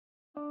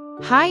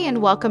Hi,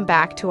 and welcome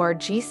back to our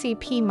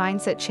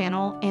GCP-Mindset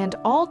channel and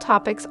all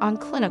topics on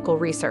clinical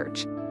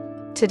research.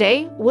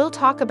 Today, we'll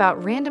talk about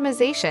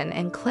randomization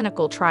in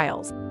clinical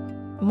trials.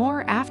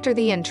 More after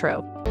the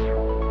intro.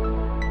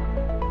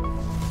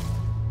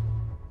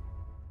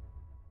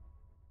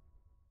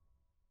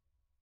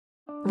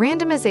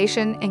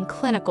 Randomization in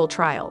clinical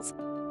trials.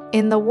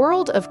 In the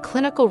world of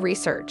clinical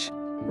research,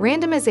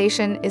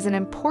 randomization is an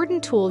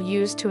important tool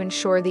used to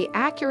ensure the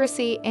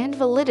accuracy and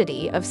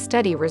validity of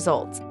study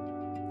results.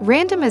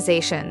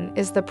 Randomization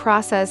is the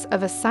process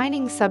of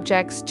assigning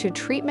subjects to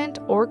treatment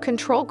or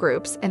control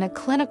groups in a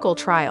clinical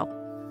trial.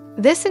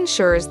 This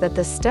ensures that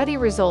the study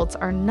results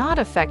are not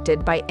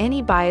affected by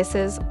any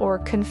biases or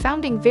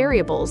confounding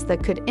variables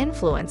that could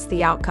influence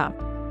the outcome.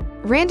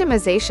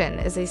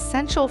 Randomization is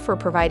essential for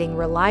providing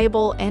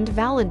reliable and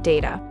valid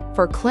data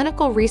for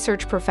clinical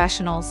research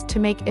professionals to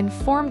make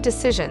informed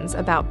decisions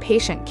about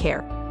patient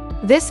care.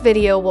 This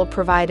video will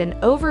provide an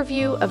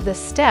overview of the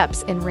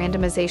steps in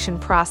randomization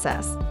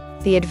process,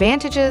 the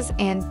advantages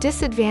and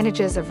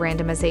disadvantages of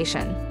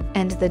randomization,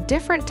 and the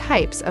different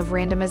types of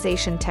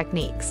randomization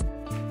techniques.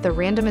 The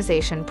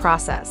randomization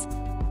process.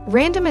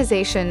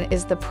 Randomization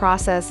is the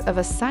process of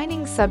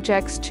assigning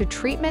subjects to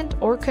treatment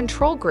or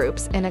control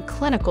groups in a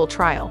clinical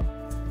trial.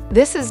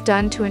 This is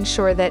done to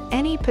ensure that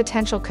any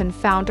potential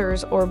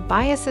confounders or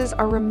biases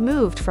are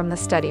removed from the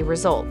study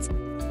results.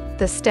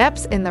 The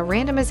steps in the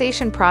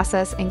randomization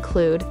process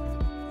include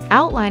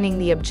outlining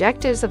the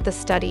objectives of the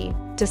study,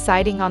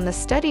 deciding on the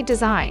study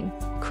design,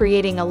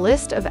 creating a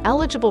list of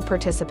eligible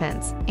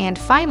participants, and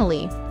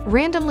finally,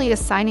 randomly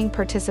assigning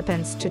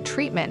participants to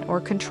treatment or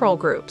control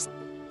groups.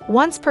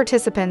 Once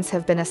participants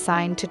have been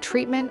assigned to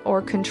treatment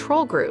or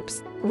control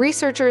groups,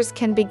 researchers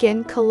can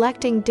begin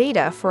collecting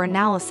data for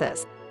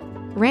analysis.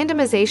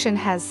 Randomization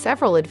has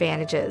several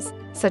advantages,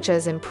 such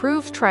as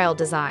improved trial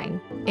design,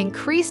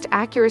 increased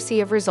accuracy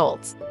of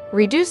results,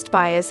 reduced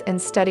bias in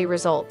study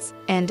results,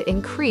 and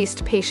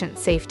increased patient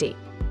safety.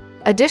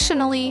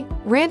 Additionally,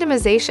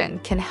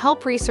 randomization can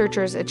help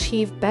researchers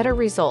achieve better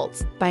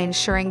results by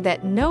ensuring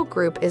that no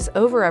group is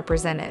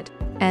overrepresented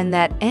and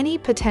that any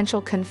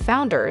potential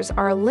confounders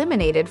are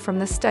eliminated from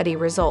the study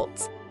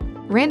results.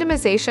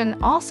 Randomization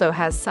also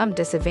has some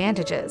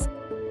disadvantages.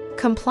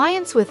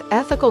 Compliance with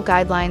ethical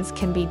guidelines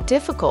can be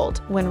difficult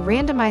when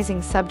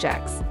randomizing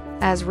subjects,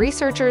 as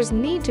researchers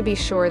need to be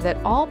sure that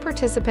all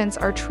participants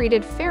are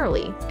treated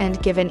fairly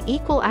and given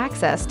equal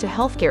access to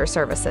healthcare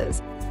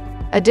services.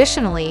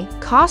 Additionally,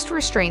 cost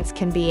restraints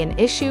can be an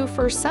issue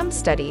for some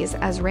studies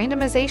as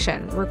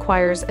randomization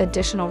requires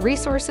additional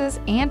resources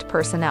and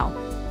personnel.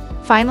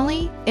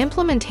 Finally,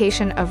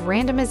 implementation of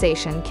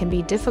randomization can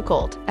be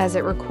difficult as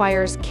it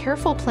requires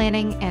careful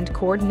planning and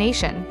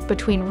coordination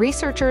between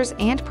researchers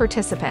and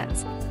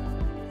participants.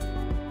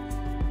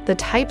 The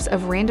types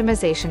of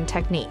randomization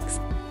techniques.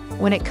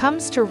 When it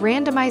comes to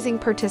randomizing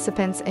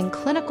participants in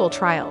clinical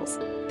trials,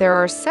 there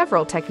are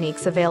several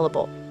techniques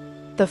available.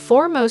 The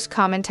four most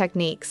common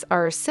techniques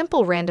are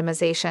simple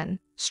randomization,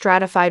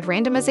 stratified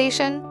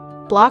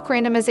randomization, block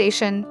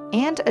randomization,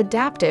 and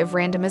adaptive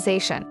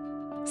randomization.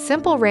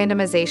 Simple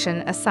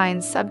randomization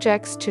assigns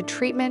subjects to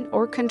treatment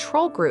or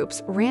control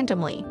groups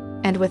randomly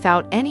and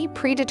without any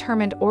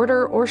predetermined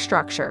order or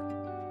structure.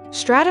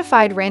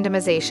 Stratified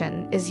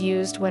randomization is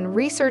used when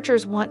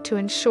researchers want to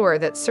ensure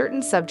that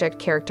certain subject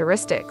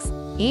characteristics,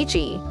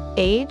 e.g.,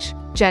 age,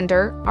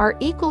 gender, are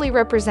equally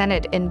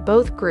represented in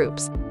both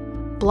groups.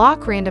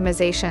 Block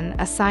randomization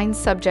assigns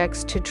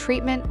subjects to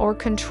treatment or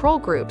control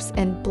groups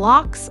in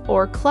blocks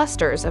or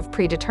clusters of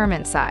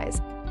predetermined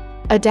size.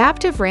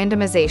 Adaptive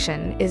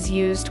randomization is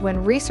used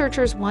when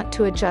researchers want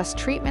to adjust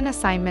treatment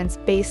assignments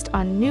based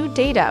on new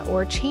data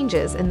or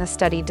changes in the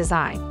study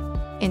design.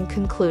 In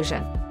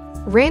conclusion,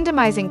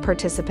 randomizing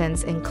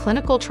participants in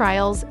clinical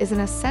trials is an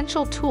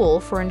essential tool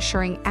for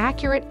ensuring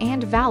accurate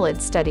and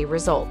valid study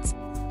results.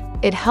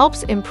 It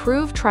helps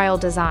improve trial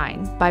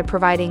design by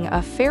providing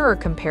a fairer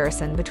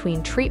comparison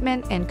between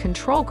treatment and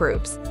control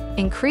groups,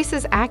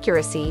 increases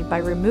accuracy by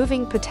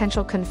removing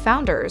potential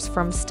confounders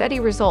from study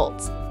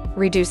results,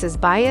 reduces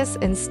bias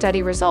in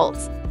study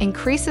results,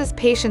 increases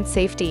patient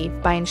safety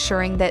by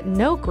ensuring that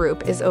no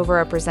group is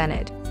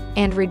overrepresented,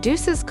 and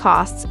reduces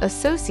costs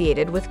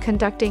associated with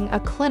conducting a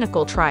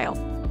clinical trial.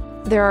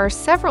 There are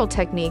several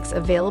techniques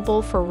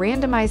available for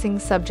randomizing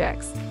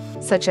subjects,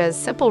 such as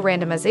simple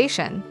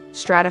randomization,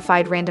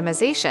 stratified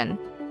randomization,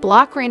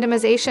 block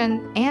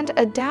randomization, and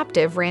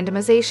adaptive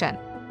randomization.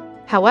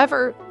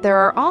 However, there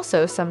are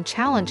also some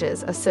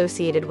challenges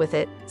associated with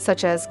it,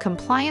 such as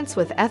compliance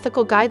with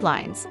ethical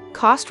guidelines,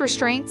 cost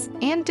restraints,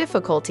 and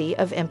difficulty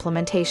of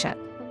implementation.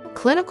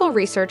 Clinical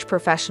research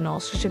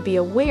professionals should be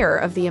aware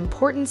of the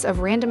importance of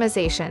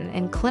randomization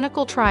in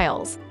clinical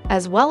trials,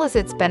 as well as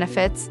its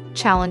benefits,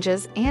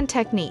 challenges, and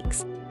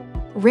techniques.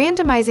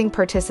 Randomizing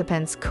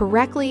participants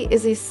correctly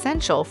is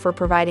essential for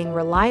providing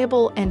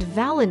reliable and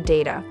valid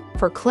data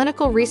for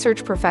clinical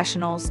research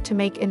professionals to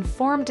make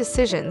informed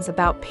decisions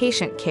about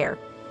patient care.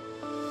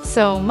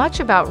 So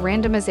much about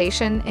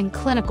randomization in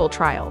clinical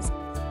trials.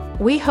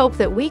 We hope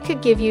that we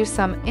could give you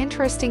some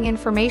interesting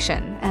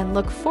information and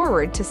look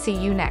forward to see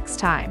you next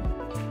time.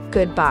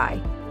 Goodbye.